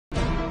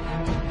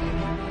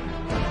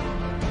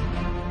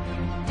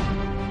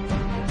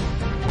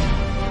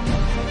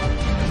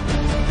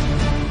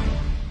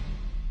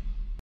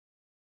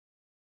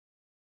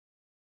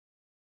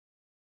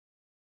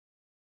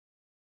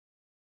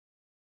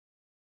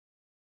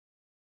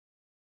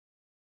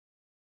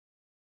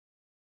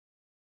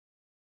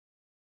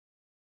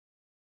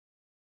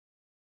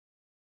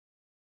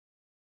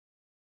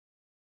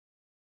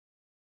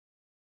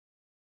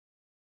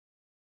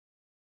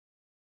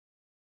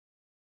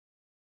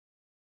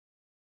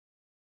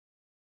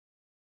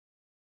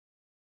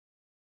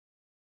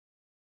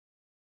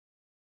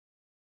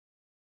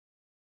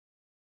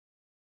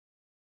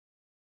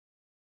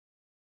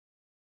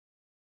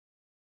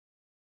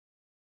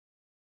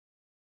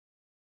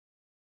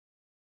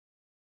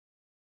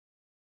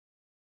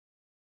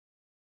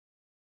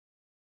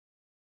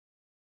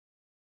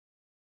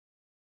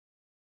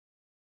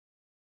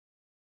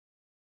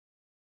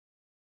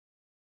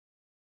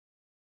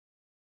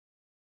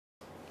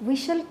We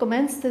shall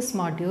commence this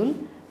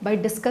module by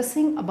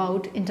discussing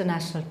about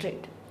international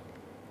trade.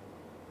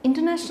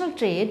 International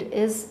trade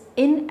is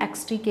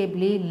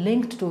inextricably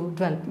linked to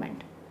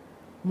development.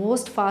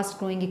 Most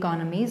fast-growing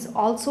economies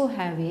also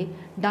have a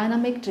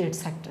dynamic trade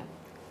sector.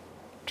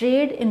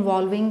 Trade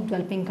involving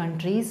developing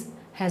countries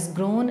has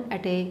grown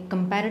at a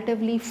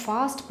comparatively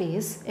fast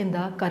pace in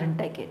the current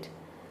decade.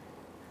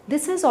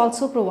 This has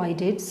also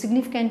provided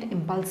significant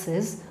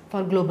impulses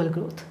for global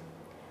growth.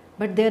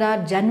 But there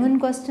are genuine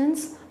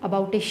questions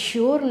about a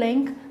sure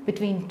link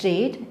between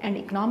trade and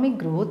economic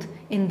growth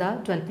in the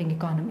developing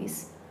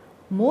economies.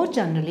 More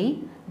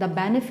generally, the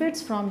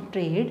benefits from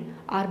trade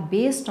are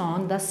based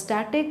on the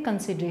static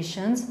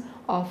considerations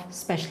of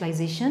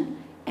specialization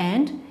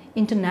and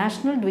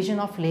international division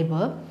of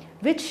labor,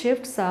 which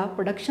shifts the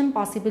production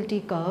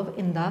possibility curve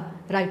in the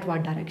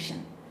rightward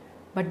direction.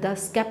 But the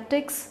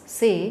skeptics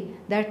say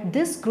that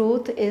this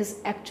growth is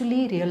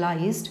actually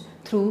realized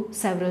through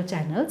several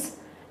channels,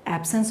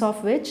 absence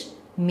of which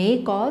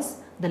may cause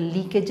the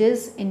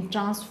leakages in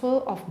transfer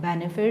of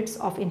benefits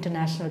of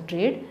international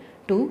trade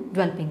to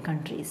developing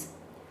countries.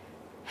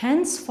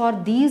 Hence, for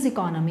these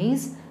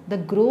economies, the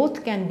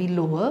growth can be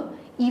lower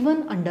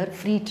even under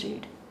free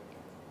trade.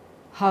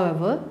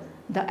 However,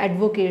 the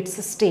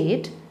advocates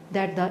state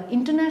that the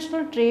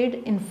international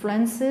trade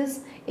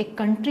influences a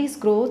country's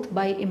growth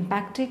by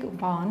impacting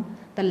upon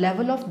the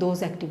level of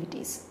those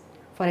activities.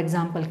 For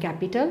example,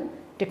 capital,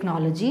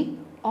 technology,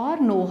 or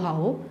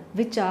know-how,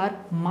 which are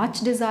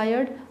much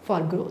desired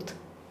for growth.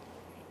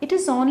 It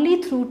is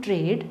only through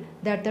trade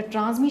that the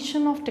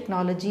transmission of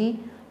technology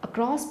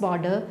across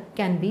border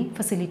can be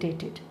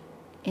facilitated.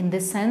 In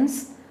this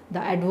sense, the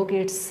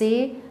advocates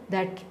say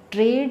that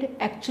trade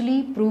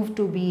actually proved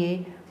to be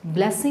a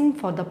blessing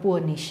for the poor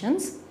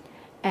nations,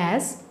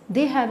 as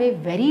they have a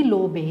very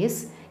low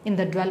base in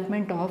the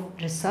development of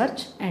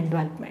research and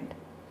development.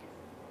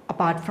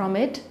 Apart from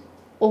it,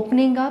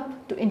 opening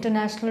up to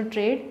international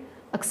trade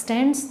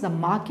extends the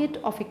market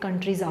of a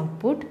country's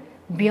output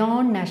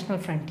beyond national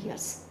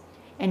frontiers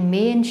and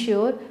may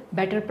ensure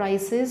better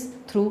prices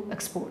through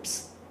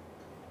exports.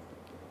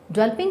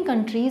 Developing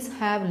countries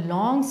have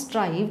long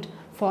strived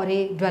for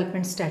a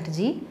development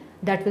strategy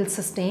that will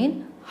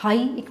sustain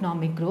high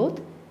economic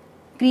growth,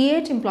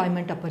 create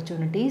employment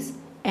opportunities,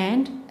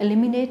 and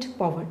eliminate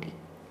poverty.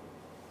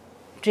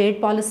 Trade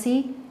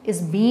policy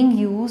is being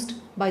used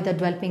by the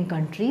developing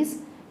countries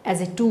as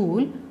a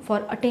tool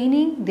for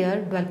attaining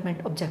their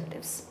development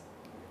objectives.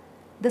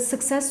 The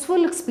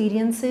successful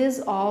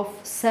experiences of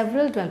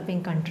several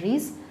developing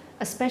countries,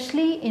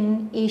 especially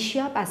in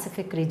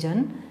Asia-Pacific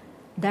region,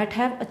 that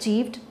have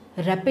achieved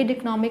rapid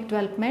economic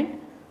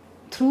development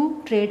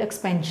through trade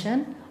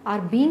expansion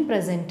are being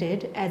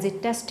presented as a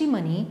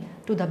testimony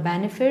to the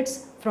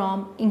benefits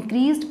from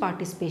increased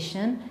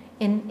participation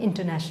in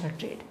international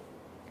trade.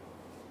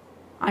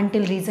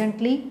 Until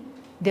recently,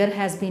 there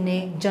has been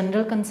a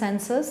general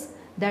consensus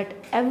that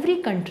every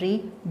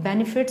country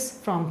benefits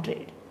from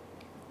trade.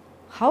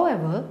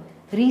 However,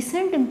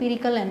 recent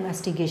empirical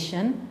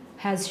investigation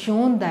has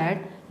shown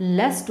that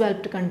less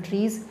developed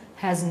countries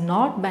has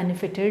not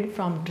benefited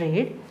from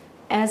trade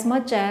as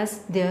much as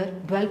their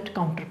developed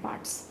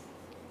counterparts.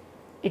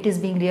 It is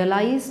being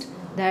realized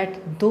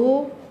that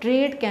though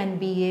trade can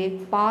be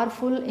a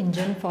powerful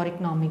engine for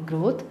economic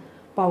growth,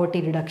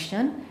 poverty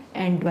reduction,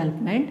 and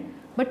development,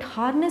 but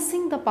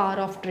harnessing the power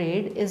of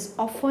trade is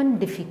often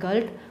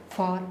difficult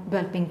for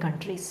developing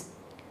countries,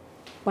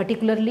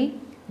 particularly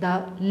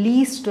the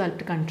least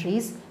developed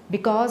countries,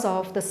 because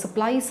of the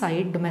supply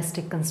side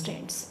domestic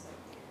constraints.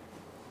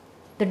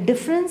 The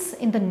difference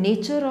in the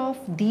nature of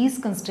these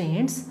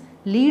constraints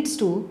leads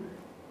to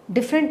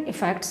different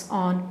effects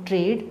on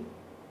trade,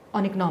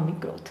 on economic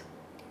growth,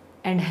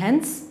 and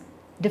hence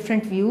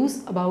different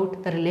views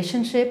about the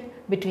relationship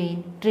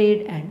between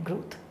trade and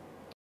growth.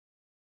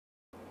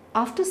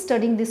 After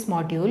studying this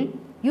module,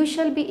 you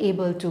shall be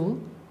able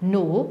to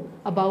know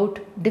about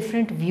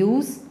different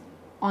views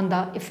on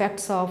the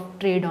effects of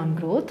trade on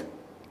growth,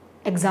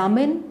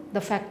 examine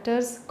the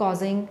factors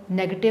causing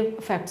negative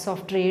effects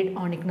of trade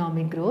on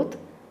economic growth,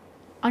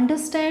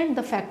 understand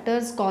the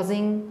factors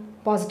causing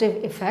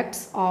positive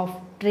effects of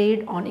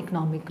trade on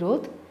economic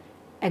growth,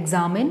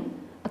 examine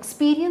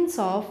experience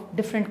of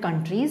different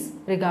countries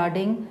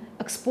regarding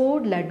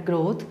export-led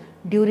growth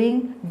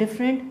during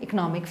different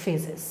economic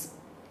phases.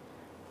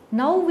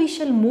 Now we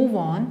shall move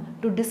on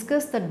to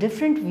discuss the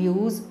different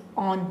views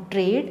on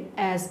trade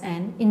as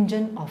an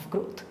engine of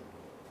growth.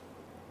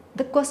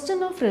 The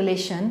question of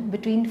relation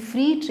between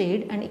free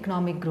trade and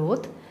economic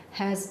growth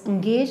has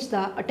engaged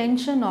the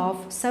attention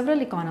of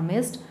several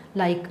economists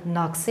like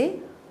Naxey,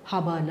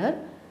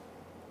 Haberler,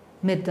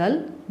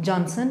 Mittell,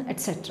 Johnson,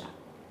 etc.,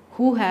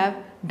 who have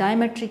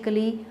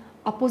diametrically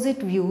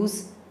opposite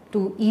views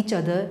to each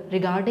other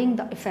regarding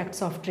the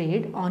effects of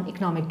trade on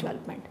economic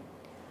development.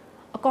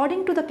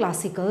 According to the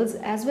classicals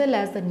as well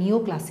as the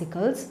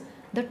neoclassicals,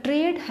 the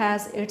trade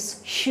has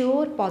its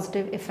sure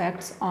positive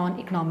effects on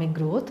economic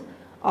growth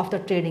of the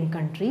trading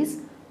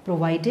countries,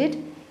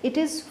 provided it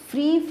is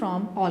free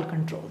from all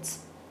controls.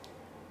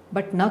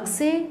 But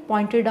Naqshband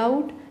pointed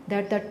out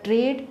that the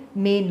trade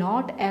may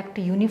not act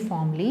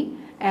uniformly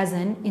as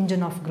an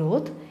engine of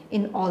growth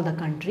in all the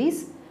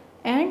countries,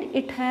 and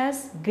it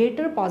has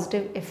greater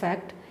positive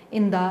effect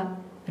in the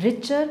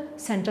richer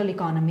central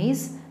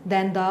economies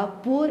than the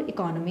poor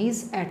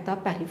economies at the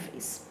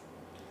peripheries.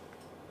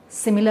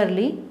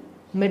 Similarly,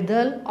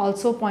 Mirdal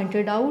also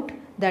pointed out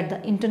that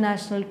the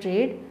international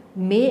trade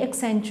may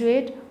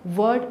accentuate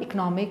world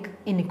economic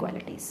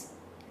inequalities.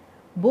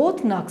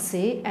 Both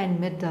Naqshband and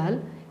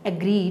Mirdal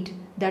agreed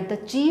that the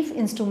chief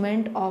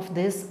instrument of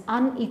this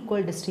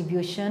unequal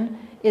distribution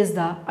is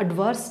the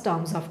adverse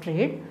terms of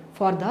trade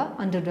for the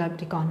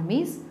underdeveloped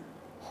economies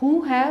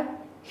who have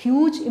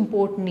huge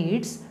import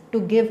needs to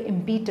give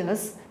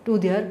impetus to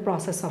their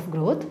process of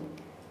growth,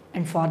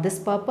 and for this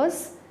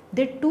purpose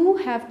they too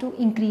have to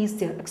increase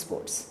their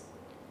exports.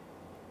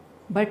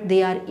 But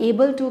they are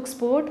able to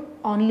export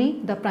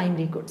only the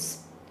primary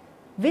goods,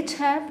 which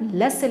have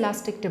less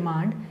elastic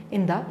demand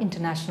in the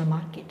international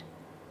market.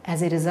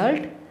 As a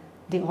result,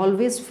 they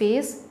always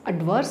face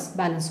adverse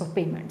balance of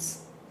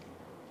payments.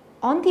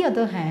 On the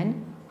other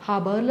hand,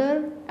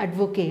 Haberler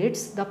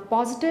advocates the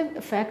positive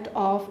effect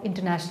of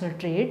international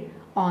trade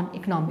on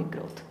economic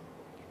growth.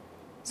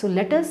 So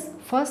let us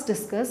first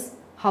discuss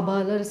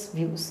Haberler's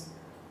views.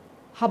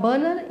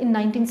 Haberler in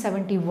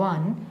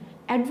 1971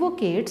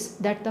 advocates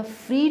that the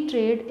free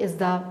trade is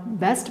the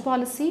best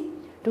policy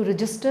to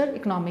register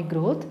economic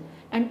growth,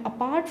 and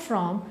apart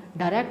from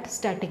direct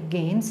static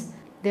gains,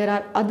 there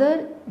are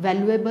other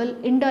valuable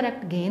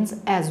indirect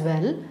gains as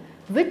well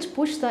which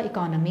push the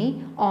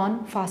economy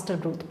on faster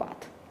growth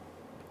path.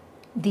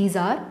 These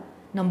are: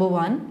 number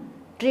one,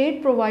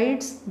 trade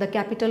provides the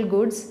capital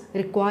goods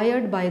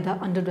required by the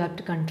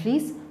underdeveloped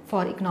countries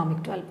for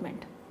economic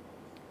development.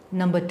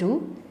 Number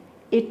two,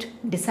 it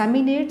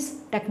disseminates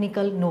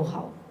technical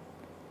know-how.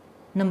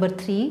 Number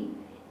three,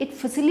 it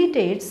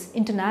facilitates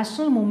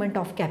international movement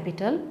of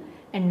capital.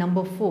 And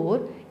number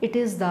four, it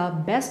is the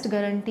best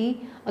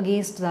guarantee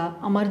against the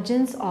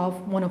emergence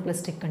of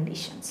monopolistic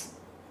conditions.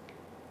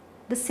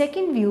 The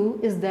second view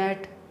is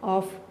that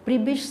of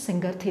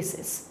Prebisch-Singer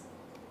thesis.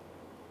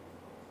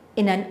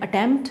 In an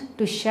attempt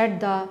to shed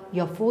the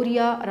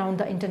euphoria around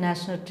the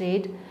international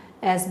trade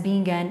as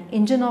being an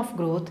engine of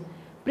growth,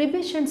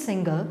 Prebisch and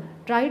Singer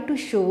tried to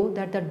show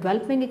that the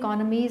developing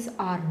economies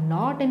are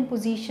not in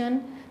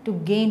position to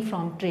gain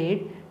from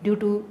trade due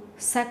to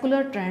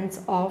secular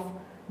trends of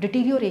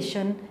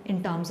deterioration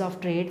in terms of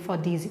trade for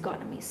these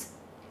economies.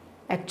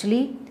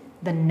 Actually,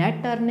 the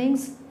net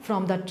earnings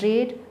from the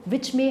trade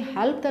which may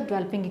help the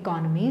developing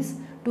economies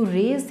to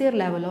raise their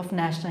level of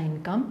national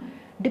income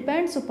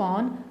depends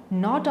upon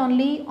not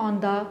only on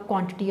the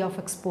quantity of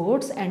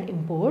exports and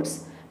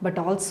imports but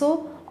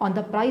also on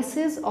the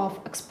prices of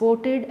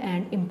exported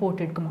and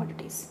imported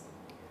commodities.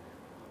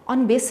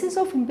 On basis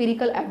of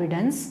empirical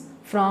evidence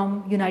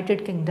from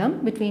United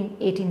Kingdom between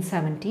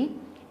 1870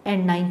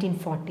 and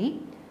 1940,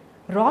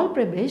 Raoul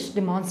Prebisch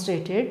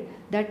demonstrated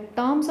that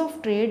terms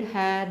of trade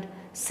had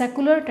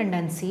secular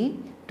tendency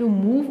to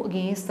move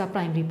against the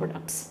primary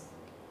products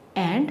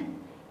and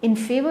in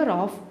favor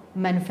of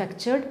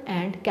manufactured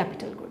and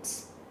capital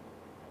goods.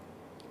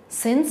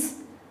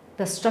 Since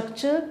the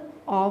structure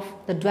of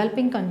the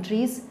developing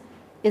countries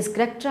is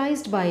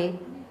characterized by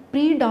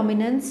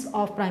predominance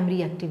of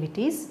primary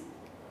activities,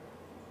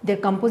 their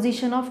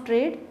composition of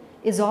trade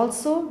is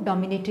also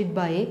dominated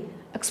by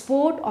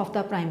export of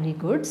the primary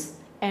goods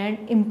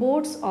and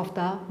imports of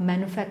the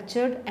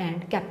manufactured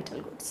and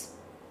capital goods.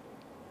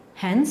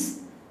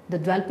 Hence, the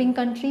developing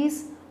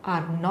countries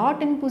are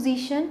not in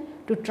position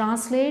to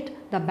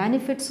translate the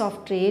benefits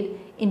of trade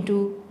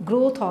into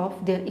growth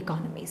of their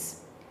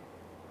economies.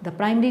 The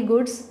primary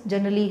goods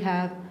generally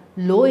have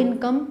low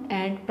income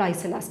and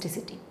price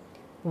elasticity,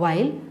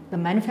 while the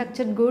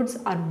manufactured goods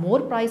are more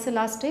price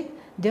elastic.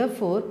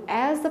 Therefore,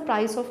 as the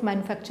price of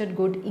manufactured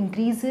good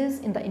increases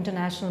in the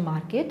international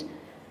market,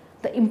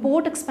 the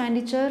import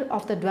expenditure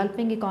of the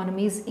developing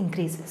economies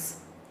increases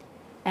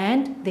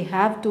and they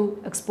have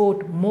to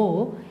export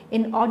more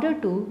in order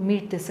to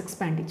meet this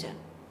expenditure.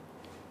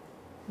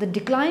 The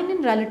decline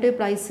in relative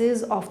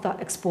prices of the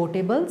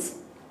exportables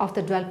of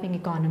the developing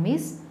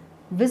economies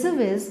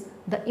vis-a-vis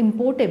the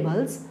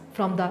importables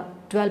from the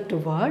developed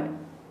world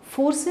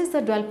forces the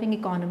developing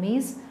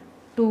economies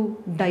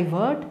to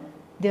divert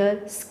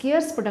their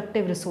scarce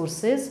productive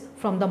resources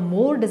from the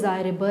more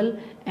desirable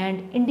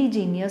and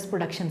indigenous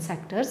production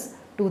sectors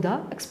to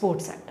the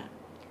export sector.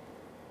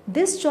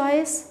 This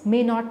choice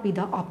may not be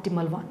the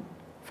optimal one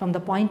from the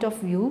point of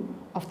view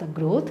of the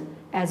growth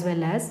as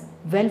well as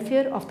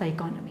welfare of the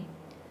economy.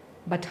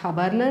 But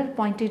Haberler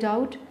pointed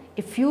out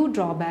a few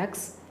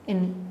drawbacks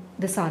in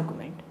this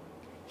argument.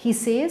 He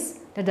says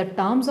that the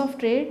terms of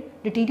trade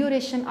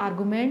deterioration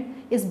argument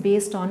is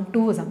based on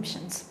two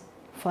assumptions.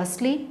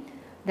 Firstly,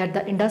 that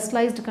the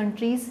industrialized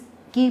countries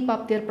keep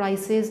up their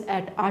prices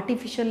at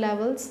artificial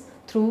levels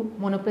through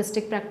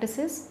monopolistic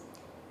practices,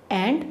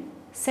 and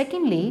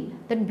secondly,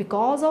 that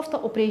because of the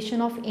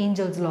operation of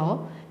Angel's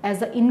law, as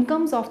the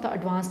incomes of the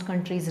advanced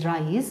countries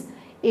rise,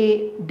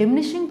 a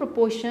diminishing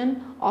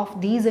proportion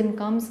of these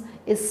incomes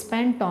is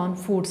spent on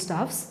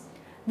foodstuffs,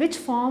 which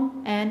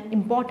form an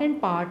important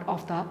part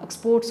of the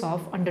exports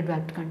of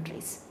underdeveloped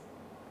countries.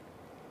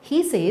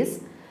 He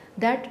says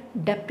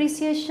that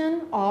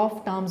depreciation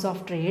of terms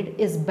of trade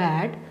is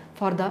bad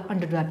for the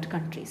underdeveloped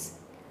countries.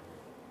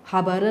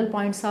 Haberl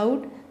points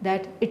out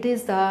that it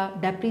is the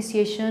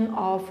depreciation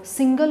of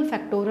single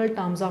factorial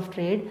terms of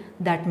trade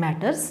that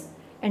matters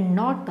and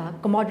not the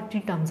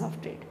commodity terms of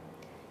trade.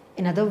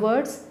 In other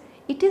words,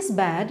 it is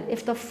bad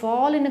if the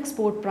fall in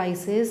export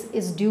prices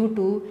is due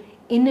to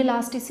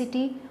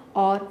inelasticity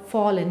or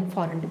fall in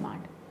foreign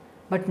demand,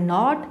 but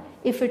not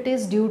if it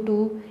is due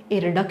to a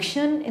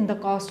reduction in the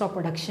cost of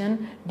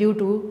production due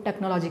to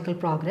technological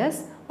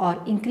progress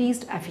or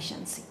increased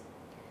efficiency.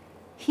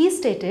 He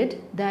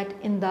stated that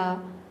in the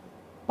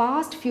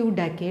past few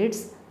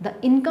decades, the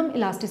income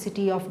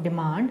elasticity of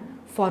demand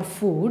for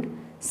food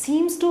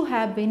seems to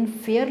have been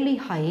fairly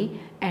high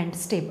and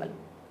stable.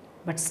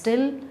 But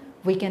still,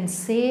 we can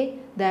say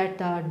that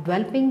the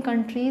developing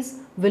countries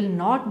will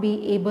not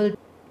be able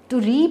to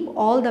reap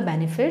all the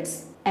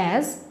benefits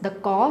as the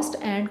cost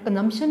and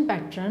consumption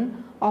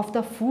pattern of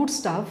the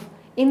foodstuff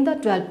in the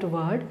developed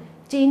world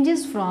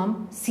changes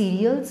from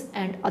cereals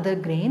and other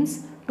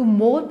grains to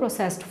more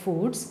processed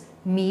foods,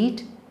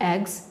 meat,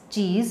 eggs,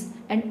 cheese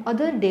and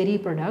other dairy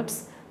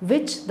products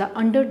which the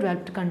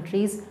underdeveloped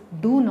countries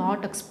do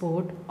not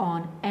export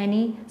on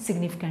any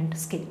significant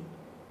scale.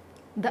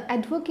 The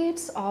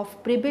advocates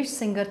of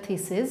Prebisch-Singer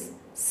thesis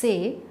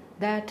say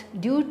that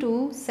due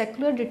to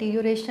secular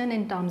deterioration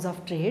in terms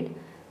of trade,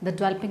 the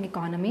developing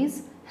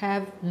economies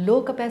have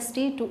low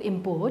capacity to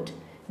import,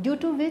 due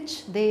to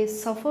which they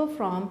suffer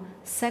from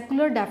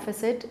secular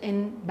deficit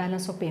in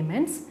balance of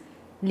payments,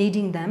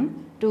 leading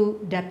them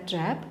to debt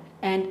trap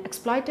and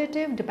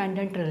exploitative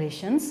dependent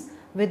relations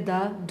with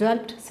the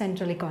developed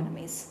central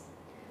economies.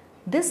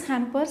 This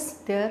hampers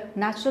their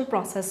natural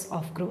process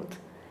of growth,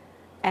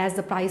 as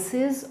the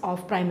prices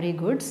of primary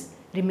goods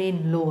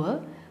remain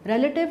lower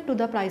relative to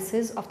the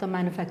prices of the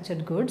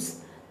manufactured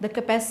goods. The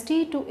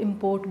capacity to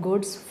import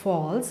goods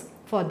falls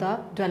for the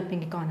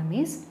developing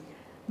economies,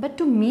 but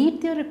to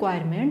meet their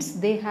requirements,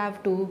 they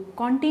have to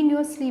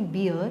continuously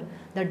bear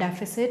the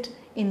deficit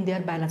in their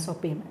balance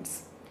of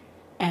payments.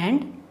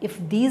 And if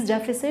these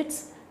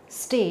deficits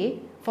stay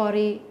for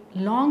a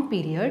long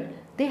period,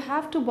 they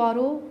have to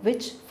borrow,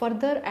 which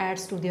further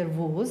adds to their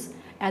woes,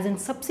 as in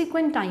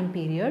subsequent time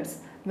periods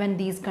when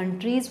these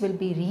countries will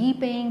be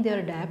repaying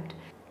their debt,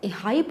 a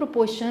high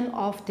proportion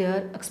of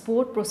their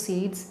export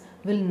proceeds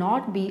will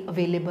not be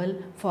available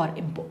for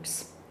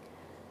imports.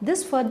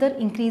 This further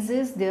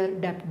increases their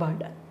debt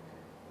burden.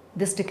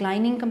 This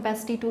declining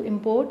capacity to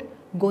import,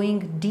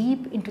 going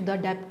deep into the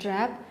debt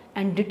trap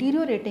and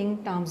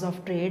deteriorating terms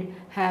of trade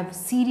have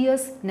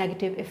serious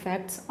negative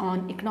effects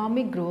on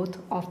economic growth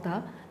of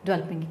the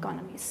developing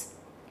economies.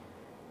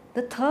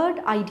 The third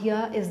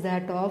idea is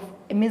that of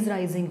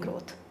immeasurizing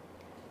growth.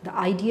 The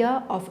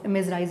idea of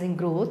immeasurizing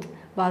growth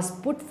was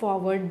put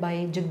forward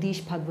by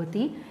Jagdish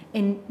Bhagwati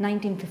in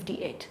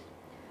 1958.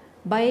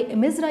 By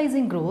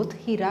immeasurizing growth,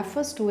 he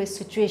refers to a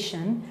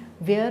situation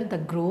where the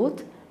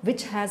growth,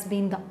 which has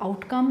been the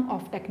outcome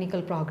of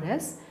technical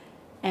progress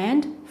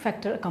and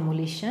factor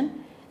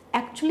accumulation,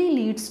 actually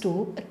leads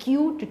to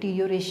acute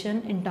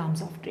deterioration in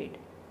terms of trade.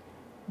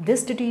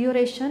 This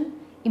deterioration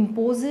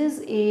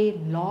imposes a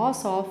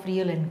loss of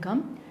real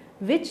income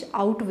which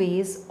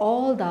outweighs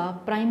all the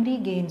primary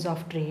gains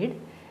of trade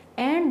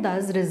and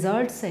thus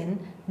results in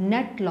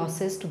net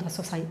losses to the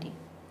society.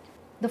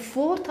 The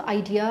fourth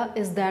idea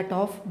is that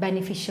of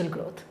beneficial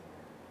growth.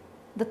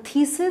 The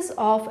thesis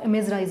of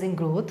immeasurizing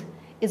growth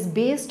is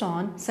based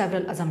on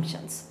several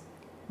assumptions,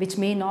 which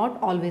may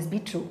not always be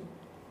true.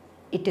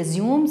 It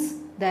assumes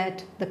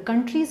that the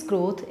country's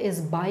growth is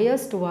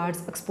biased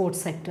towards export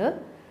sector,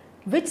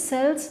 which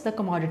sells the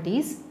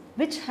commodities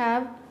which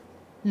have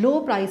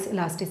low price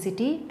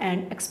elasticity,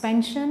 and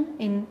expansion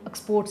in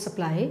export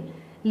supply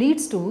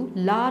leads to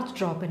large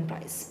drop in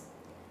price.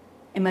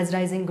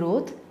 Immeasurizing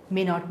growth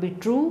may not be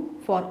true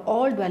for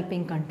all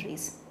developing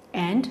countries,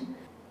 and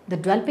the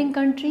developing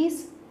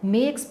countries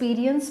may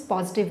experience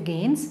positive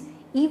gains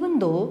even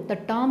though the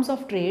terms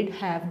of trade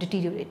have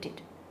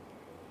deteriorated.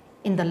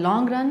 In the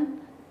long run,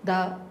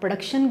 the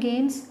production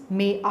gains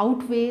may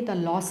outweigh the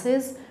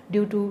losses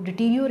due to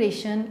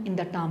deterioration in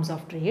the terms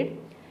of trade,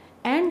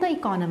 and the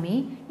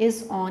economy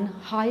is on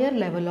higher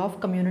level of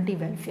community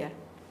welfare.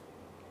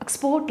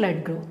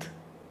 Export-led growth.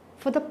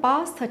 For the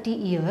past 30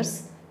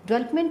 years,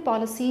 development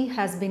policy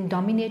has been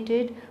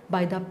dominated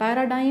by the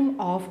paradigm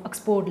of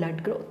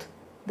export-led growth.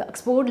 The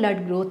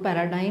export-led growth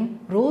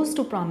paradigm rose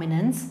to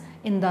prominence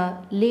in the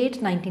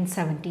late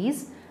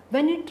 1970s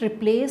when it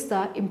replaced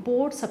the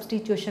import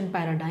substitution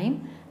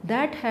paradigm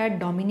that had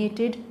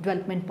dominated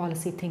development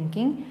policy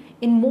thinking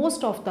in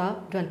most of the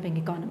developing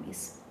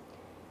economies.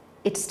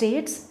 It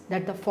states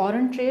that the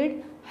foreign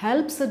trade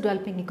helps the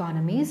developing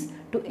economies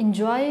to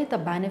enjoy the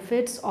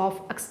benefits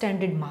of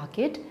extended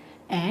market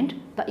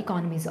and the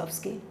economies of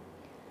scale.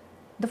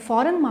 The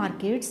foreign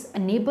markets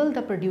enable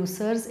the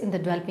producers in the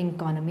developing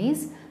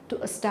economies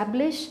to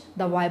establish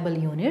the viable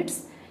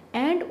units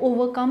and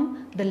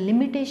overcome the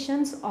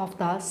limitations of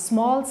the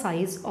small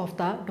size of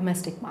the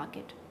domestic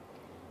market.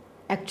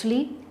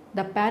 Actually,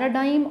 the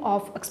paradigm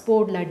of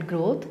export-led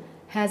growth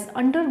has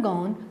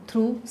undergone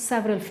through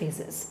several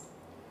phases.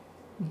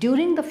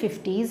 During the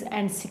 50s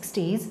and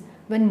 60s,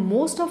 when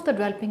most of the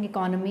developing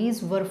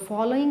economies were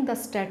following the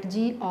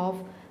strategy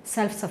of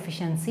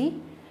self-sufficiency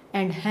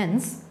and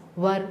hence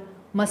were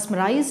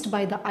mesmerized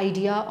by the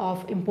idea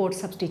of import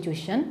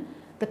substitution,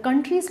 the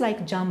countries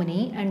like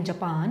Germany and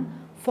Japan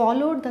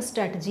followed the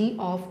strategy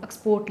of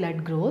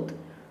export-led growth,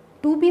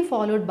 to be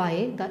followed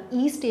by the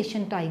East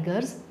Asian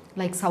tigers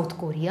like South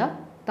Korea,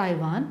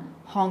 Taiwan,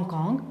 Hong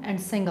Kong and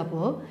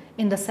Singapore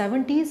in the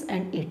 70s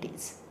and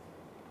 80s.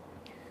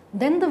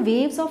 Then the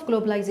waves of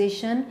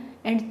globalization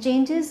and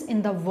changes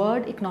in the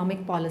world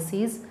economic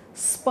policies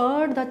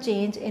spurred the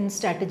change in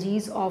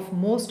strategies of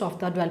most of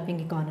the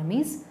developing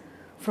economies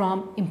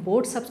from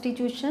import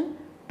substitution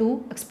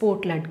to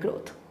export-led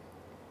growth.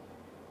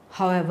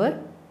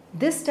 However,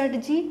 this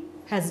strategy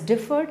has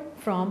differed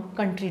from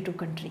country to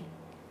country.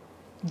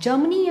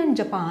 Germany and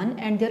Japan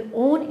and their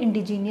own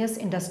indigenous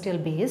industrial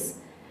base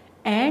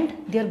and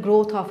their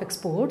growth of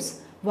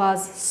exports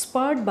was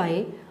spurred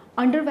by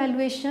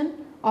undervaluation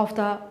of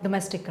the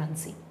domestic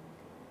currency,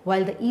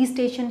 while the East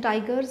Asian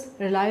tigers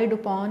relied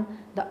upon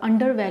the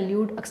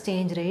undervalued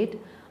exchange rate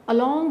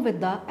along with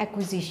the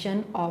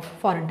acquisition of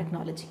foreign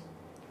technology.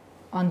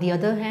 On the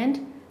other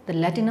hand, the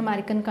Latin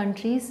American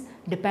countries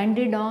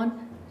depended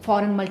on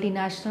foreign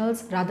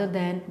multinationals rather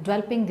than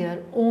developing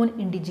their own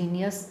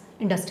indigenous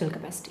industrial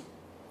capacity.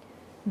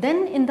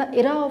 Then in the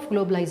era of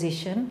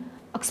globalization,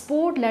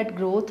 export-led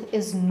growth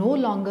is no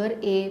longer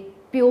a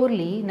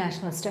purely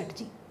national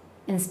strategy.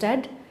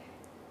 Instead,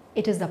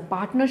 it is the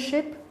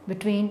partnership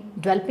between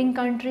developing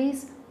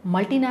countries,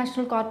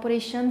 multinational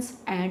corporations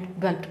and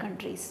developed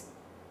countries.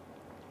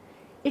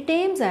 It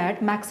aims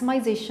at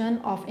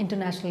maximization of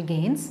international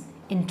gains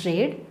in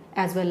trade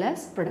as well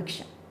as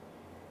production.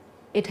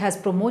 It has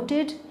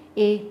promoted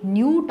a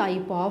new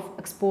type of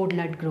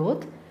export-led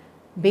growth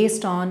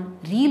based on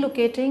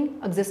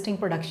relocating existing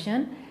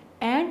production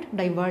and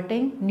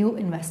diverting new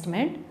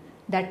investment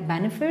that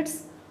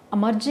benefits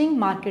emerging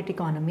market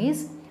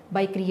economies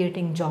by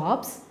creating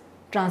jobs,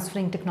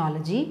 transferring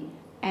technology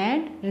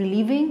and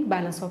relieving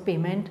balance of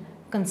payment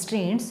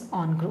constraints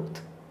on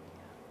growth.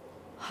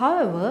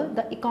 However,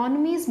 the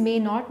economies may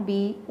not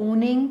be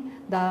owning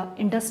the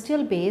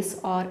industrial base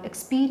or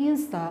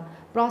experience the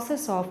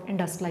process of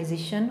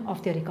industrialization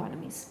of their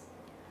economies.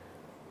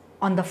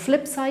 On the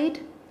flip side,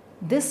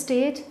 this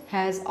stage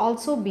has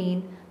also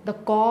been the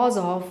cause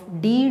of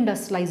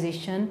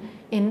deindustrialization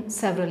in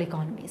several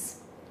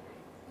economies,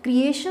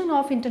 creation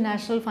of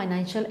international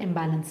financial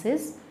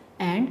imbalances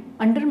and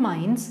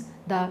undermines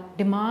the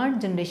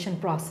demand generation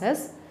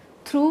process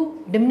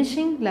through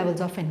diminishing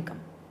levels of income.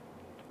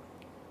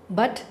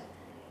 But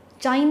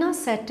China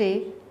set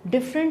a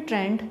different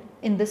trend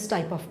in this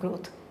type of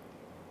growth.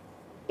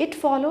 It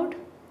followed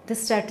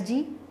this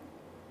strategy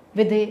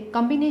with a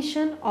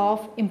combination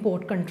of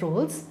import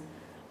controls,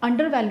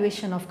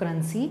 undervaluation of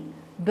currency,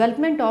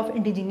 development of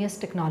indigenous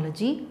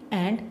technology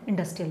and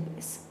industrial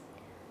base.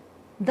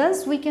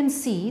 Thus, we can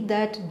see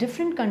that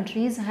different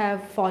countries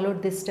have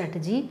followed this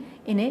strategy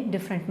in a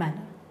different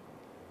manner.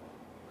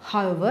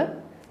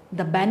 However,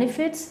 the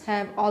benefits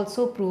have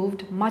also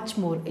proved much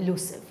more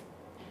elusive.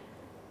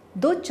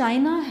 Though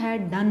China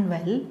had done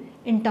well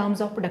in terms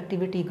of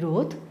productivity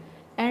growth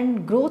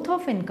and growth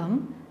of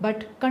income,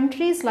 but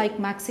countries like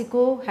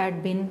Mexico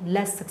had been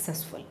less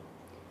successful.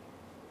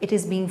 It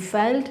is being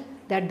felt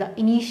that the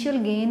initial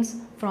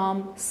gains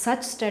from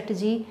such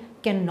strategy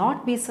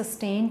cannot be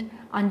sustained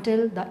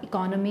until the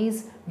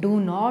economies do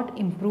not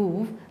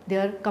improve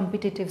their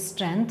competitive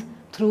strength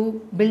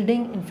through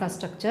building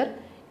infrastructure,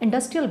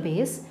 industrial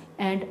base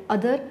and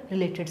other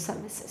related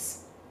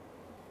services.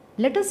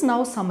 Let us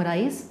now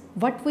summarize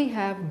what we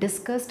have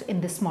discussed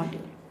in this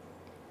module.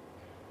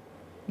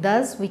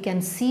 Thus, we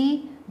can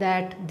see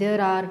that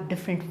there are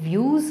different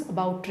views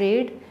about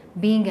trade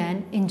being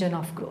an engine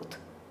of growth.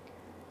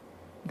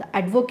 The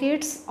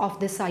advocates of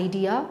this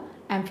idea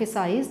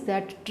emphasize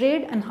that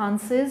trade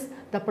enhances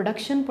the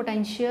production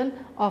potential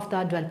of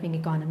the developing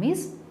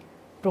economies,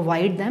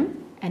 provide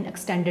them an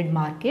extended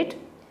market,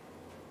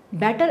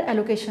 better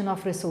allocation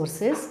of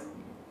resources,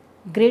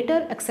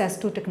 greater access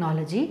to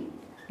technology,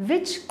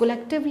 which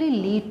collectively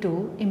lead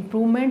to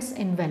improvements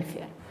in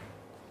welfare.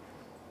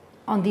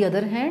 On the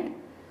other hand,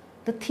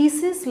 the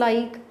thesis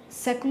like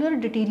secular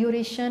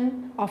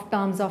deterioration of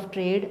terms of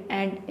trade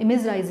and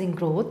image-rising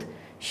growth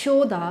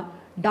show the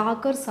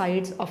darker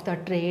sides of the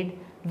trade,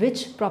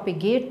 which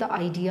propagate the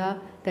idea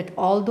that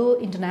although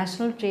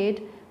international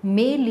trade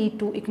may lead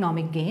to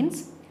economic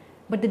gains,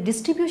 but the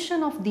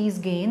distribution of these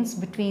gains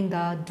between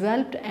the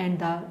developed and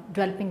the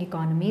developing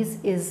economies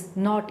is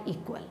not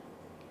equal.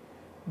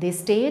 They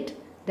state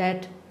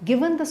that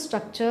given the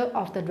structure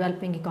of the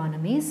developing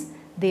economies,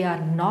 they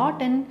are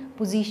not in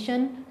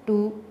position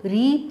to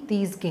reap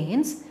these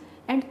gains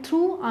and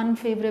through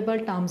unfavorable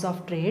terms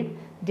of trade,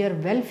 their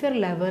welfare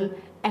level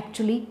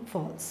actually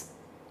falls.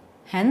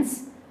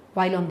 Hence,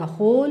 while on the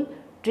whole,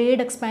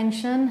 trade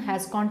expansion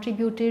has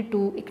contributed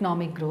to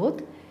economic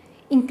growth,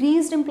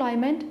 increased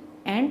employment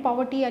and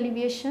poverty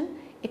alleviation,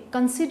 a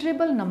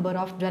considerable number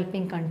of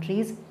developing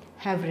countries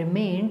have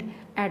remained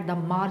at the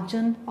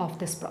margin of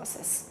this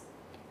process.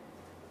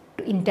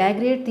 To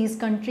integrate these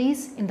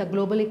countries in the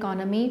global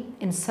economy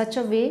in such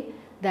a way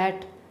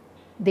that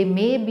they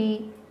may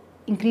be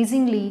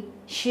increasingly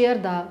share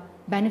the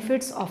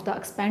benefits of the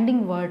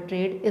expanding world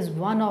trade is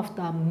one of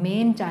the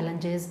main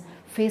challenges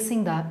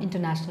facing the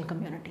international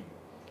community.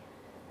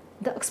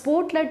 The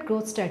export-led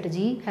growth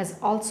strategy has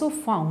also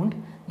found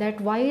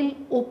that while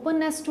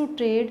openness to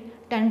trade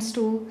tends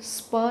to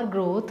spur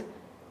growth,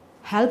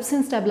 helps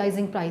in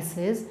stabilizing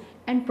prices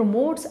and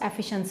promotes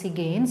efficiency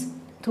gains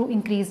through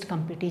increased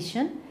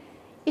competition,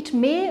 it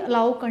may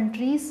allow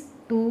countries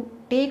to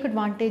take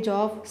advantage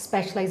of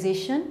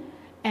specialization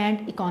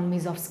and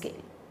economies of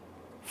scale,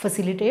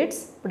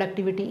 facilitates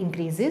productivity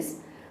increases,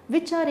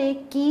 which are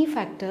a key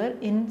factor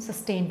in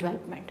sustained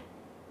development.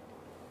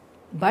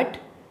 But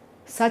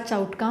such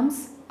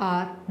outcomes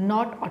are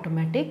not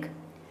automatic.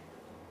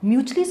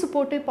 Mutually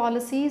supportive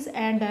policies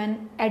and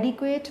an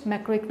adequate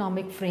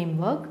macroeconomic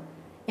framework,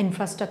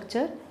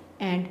 infrastructure,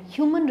 and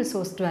human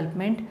resource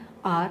development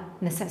are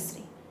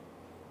necessary.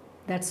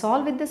 That's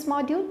all with this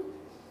module.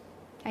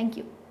 Thank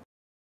you.